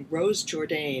woman named Rose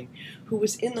Jourdain, who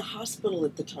was in the hospital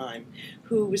at the time,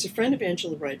 who was a friend of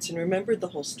Angela Wright's and remembered the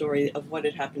whole story of what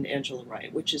had happened to Angela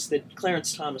Wright, which is that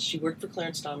Clarence Thomas, she worked for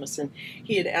Clarence Thomas, and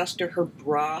he had asked her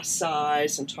bra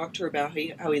size and talked to her about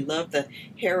how he loved the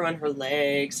hair on her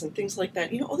legs and things like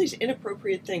that. All these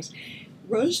inappropriate things.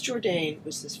 Rose Jourdain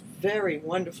was this very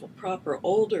wonderful, proper,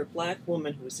 older black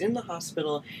woman who was in the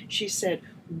hospital. She said,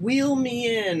 "Wheel me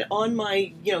in on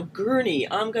my, gurney.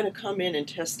 I'm going to come in and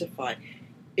testify."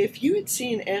 If you had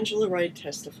seen Angela Wright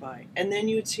testify, and then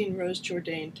you had seen Rose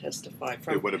Jourdain testify,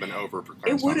 It would have been over for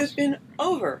Clarence it would Thomas. have been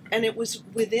over. And it was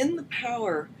within the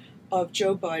power of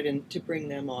Joe Biden to bring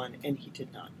them on, and he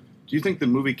did not. Do you think the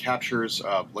movie captures,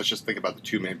 let's just think about the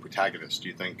two main protagonists. Do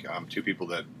you think two people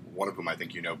that, one of whom I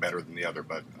think you know better than the other,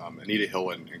 but Anita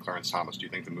Hill and Clarence Thomas, do you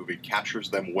think the movie captures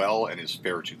them well and is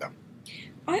fair to them?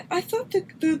 I thought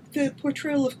the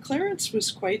portrayal of Clarence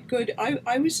was quite good.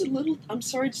 I was I'm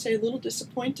sorry to say, a little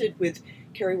disappointed with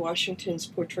Kerry Washington's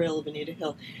portrayal of Anita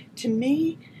Hill. To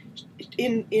me,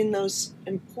 in those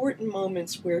important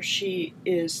moments where she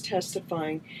is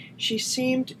testifying,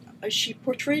 she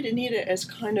portrayed Anita as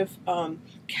kind of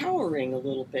cowering a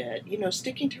little bit,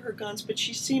 sticking to her guns, but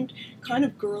she seemed kind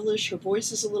of girlish. Her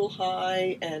voice is a little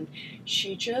high, and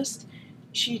she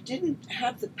didn't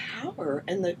have the power.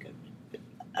 And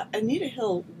Anita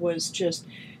Hill was just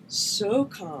so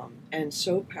calm and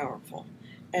so powerful.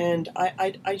 And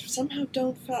I somehow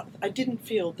didn't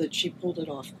feel that she pulled it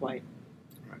off quite.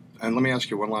 Right. And let me ask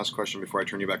you one last question before I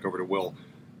turn you back over to Will.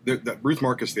 Ruth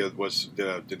Marcus did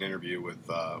an interview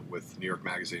with New York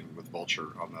Magazine, with Vulture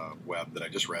on the web that I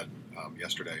just read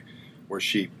yesterday, where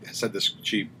she said this.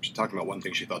 She's talking about one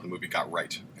thing she thought the movie got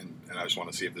right, and I just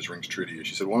want to see if this rings true to you.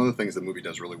 She said one of the things the movie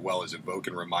does really well is evoke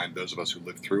and remind those of us who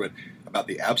lived through it about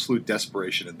the absolute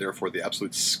desperation and therefore the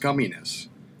absolute scumminess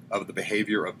of the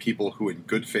behavior of people who in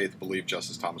good faith believed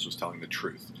Justice Thomas was telling the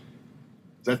truth.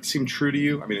 Does that seem true to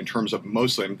you? I mean, in terms of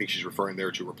mostly, I think she's referring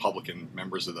there to Republican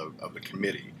members of the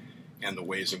committee and the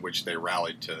ways in which they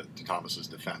rallied to Thomas's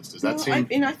defense. Does that seem? I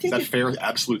think is that fair?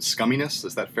 Absolute scumminess?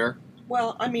 Is that fair?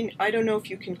 Well, I mean, I don't know if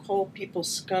you can call people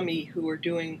scummy who are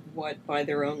doing what, by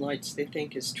their own lights, they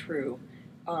think is true.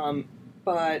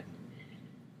 But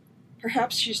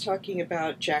perhaps she's talking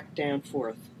about Jack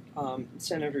Danforth,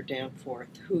 Senator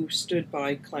Danforth, who stood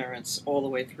by Clarence all the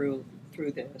way through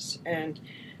this. And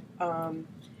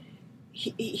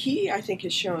he, I think,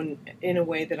 has shown in a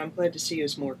way that I'm glad to see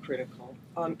is more critical.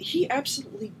 He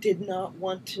absolutely did not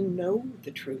want to know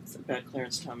the truth about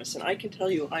Clarence Thomas. And I can tell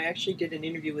you, I actually did an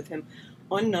interview with him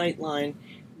on Nightline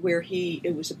where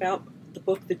it was about the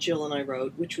book that Jill and I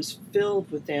wrote, which was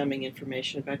filled with damning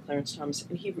information about Clarence Thomas.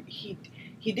 And he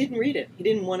didn't read it. He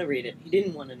didn't want to read it. He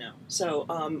didn't want to know. So,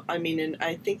 I mean, and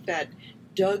I think that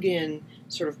dug-in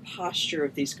sort of posture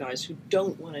of these guys who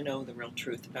don't want to know the real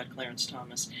truth about Clarence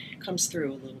Thomas comes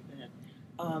through a little bit.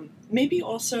 Maybe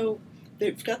also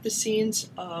they've got the scenes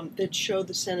that show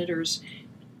the senators,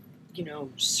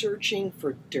 searching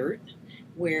for dirt,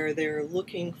 where they're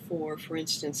looking for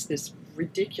instance, this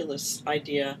ridiculous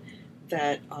idea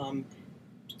that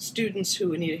students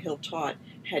who Anita Hill taught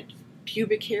had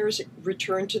pubic hairs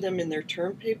returned to them in their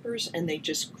term papers, and they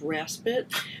just grasp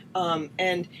it.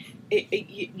 And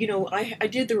I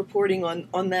did the reporting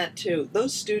on that too.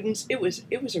 Those students, it was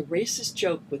a racist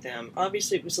joke with them.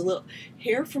 Obviously, it was a little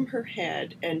hair from her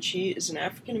head, and she is an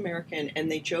African American, and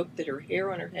they joked that her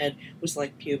hair on her head was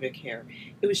like pubic hair.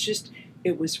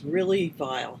 It was really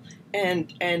vile.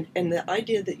 And the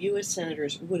idea that U.S.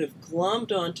 senators would have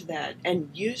glommed onto that and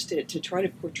used it to try to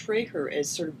portray her as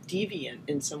sort of deviant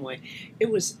in some way,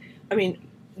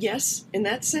 yes, in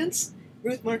that sense,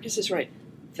 Ruth Marcus is right.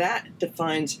 That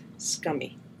defines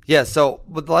scummy. Yeah, so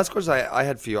but the last question I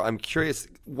had for you, I'm curious,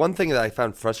 one thing that I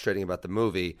found frustrating about the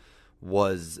movie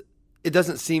was it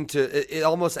doesn't seem to, it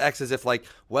almost acts as if like,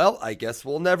 well, I guess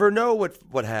we'll never know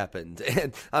what happened.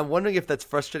 And I'm wondering if that's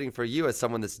frustrating for you as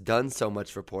someone that's done so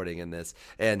much reporting in this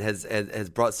and has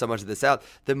brought so much of this out.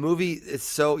 The movie is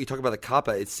so, you talk about the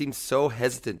cop-out, it seems so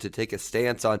hesitant to take a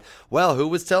stance on, well, who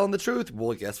was telling the truth?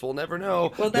 Well, I guess we'll never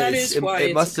know. Well, that is why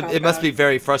it must be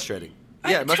very frustrating.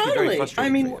 Yeah, it must be very frustrating. I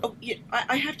mean,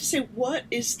 I have to say, what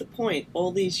is the point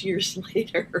all these years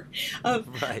later of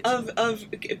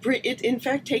it? In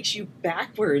fact, takes you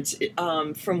backwards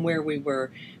from where we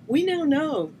were. We now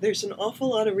know there's an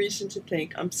awful lot of reason to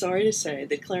think, I'm sorry to say,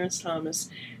 that Clarence Thomas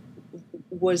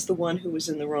was the one who was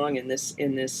in the wrong in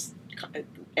this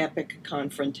epic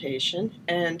confrontation,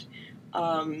 and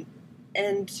the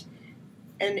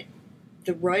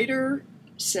writer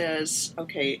says,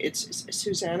 it's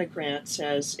Susanna Grant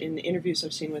says in the interviews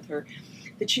I've seen with her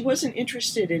that she wasn't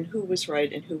interested in who was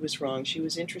right and who was wrong. She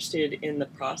was interested in the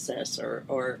process,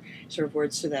 or sort of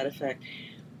words to that effect.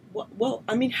 Well,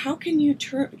 I mean, how can you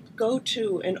go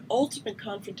to an ultimate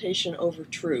confrontation over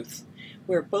truth,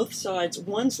 where both sides,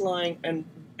 one's lying and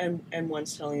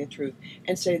one's telling the truth,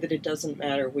 and say that it doesn't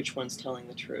matter which one's telling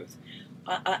the truth?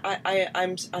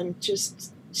 I'm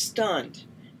just stunned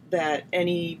that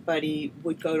anybody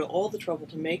would go to all the trouble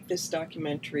to make this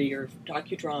documentary or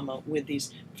docudrama with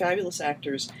these fabulous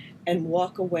actors and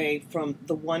walk away from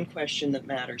the one question that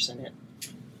matters in it.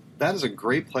 That is a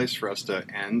great place for us to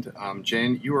end.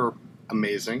 Jane, you are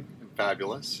amazing and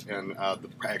fabulous, and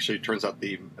actually it turns out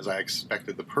as I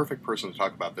expected, the perfect person to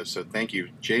talk about this, so thank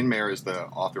you. Jane Mayer is the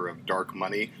author of Dark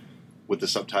Money, with the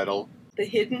subtitle The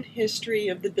Hidden History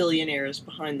of the Billionaires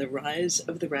Behind the Rise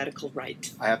of the Radical Right.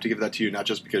 I have to give that to you, not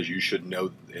just because you should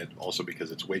know it, also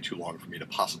because it's way too long for me to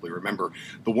possibly remember.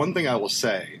 The one thing I will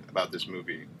say about this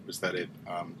movie is that the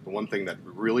one thing that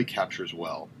really captures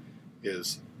well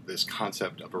is this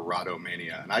concept of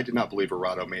erotomania. And I did not believe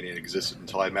erotomania existed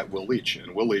until I met Will Leach.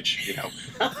 And Will Leach,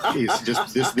 he's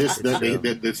just this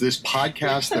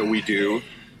podcast that we do,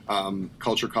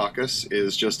 Culture Caucus,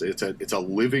 is just it's a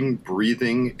living,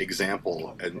 breathing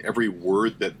example, and every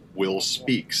word that Will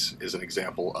speaks is an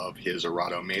example of his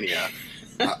erotomania.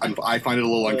 I find it a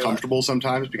little uncomfortable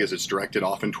sometimes because it's directed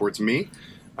often towards me.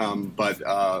 But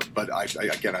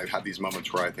I've had these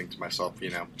moments where I think to myself,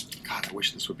 God, I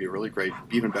wish this would be a really great,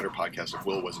 even better podcast if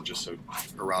Will wasn't just so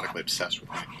erotically obsessed with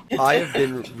me. I have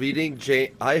been reading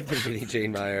Jane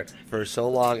Mayer for so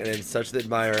long, and I'm such an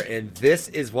admirer, and this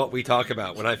is what we talk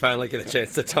about when I finally get a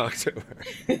chance to talk to her.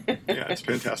 Yeah, it's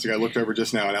fantastic. I looked over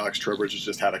just now, and Alex Trowbridge has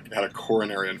just had a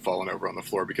coronary and fallen over on the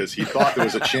floor because he thought there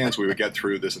was a chance we would get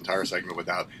through this entire segment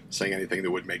without saying anything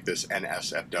that would make this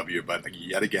NSFW, but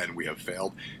yet again, we have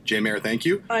failed. Jane Mayer, thank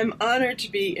you. I'm honored to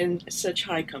be in such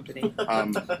high company.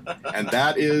 And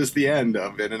that is the end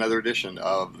of another edition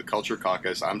of the Culture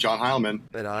Caucus. I'm John Heilman.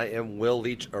 And I am Will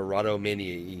Leach,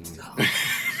 erotomania.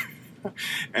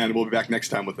 And we'll be back next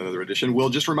time with another edition. We'll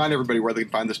just remind everybody where they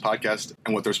can find this podcast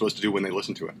and what they're supposed to do when they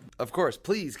listen to it. Of course,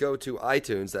 please go to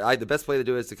iTunes. The best way to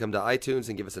do it is to come to iTunes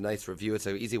and give us a nice review. It's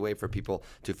an easy way for people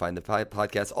to find the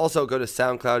podcast. Also, go to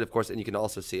SoundCloud, of course, and you can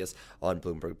also see us on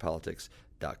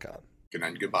BloombergPolitics.com. Good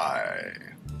night and goodbye.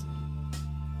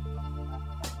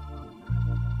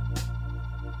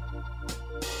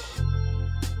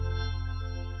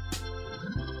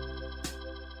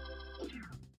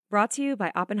 Brought to you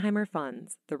by Oppenheimer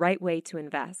Funds, the right way to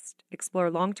invest.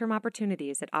 Explore long-term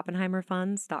opportunities at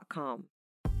oppenheimerfunds.com.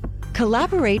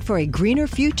 Collaborate for a greener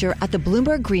future at the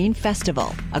Bloomberg Green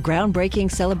Festival, a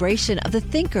groundbreaking celebration of the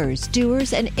thinkers,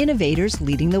 doers, and innovators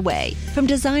leading the way. From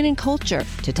design and culture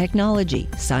to technology,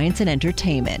 science, and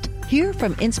entertainment. Hear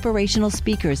from inspirational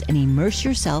speakers and immerse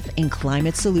yourself in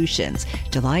climate solutions.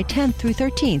 July 10th through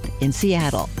 13th in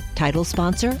Seattle. Title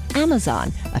sponsor,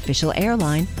 Amazon. Official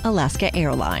airline, Alaska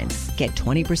Airlines. Get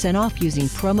 20% off using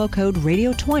promo code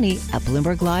radio20 at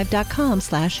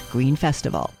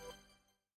bloomberglive.com/greenfestival.